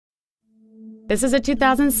This is a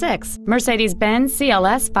 2006 Mercedes-Benz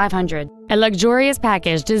CLS500, a luxurious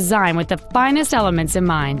package designed with the finest elements in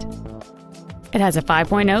mind. It has a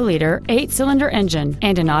 5.0-liter 8-cylinder engine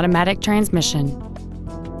and an automatic transmission.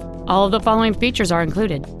 All of the following features are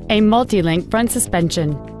included: a multi-link front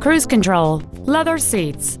suspension, cruise control, leather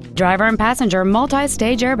seats, driver and passenger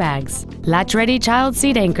multi-stage airbags, latch-ready child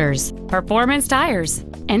seat anchors, performance tires,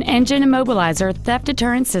 an engine immobilizer theft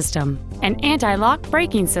deterrent system, an anti-lock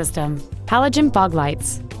braking system, halogen fog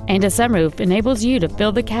lights, and a sunroof enables you to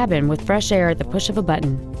fill the cabin with fresh air at the push of a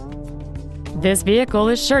button. This vehicle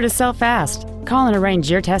is sure to sell fast. Call and arrange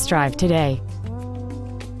your test drive today.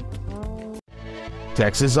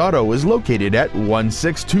 Texas Auto is located at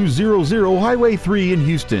 16200 Highway 3 in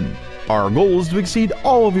Houston. Our goal is to exceed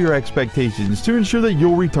all of your expectations to ensure that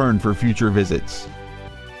you'll return for future visits.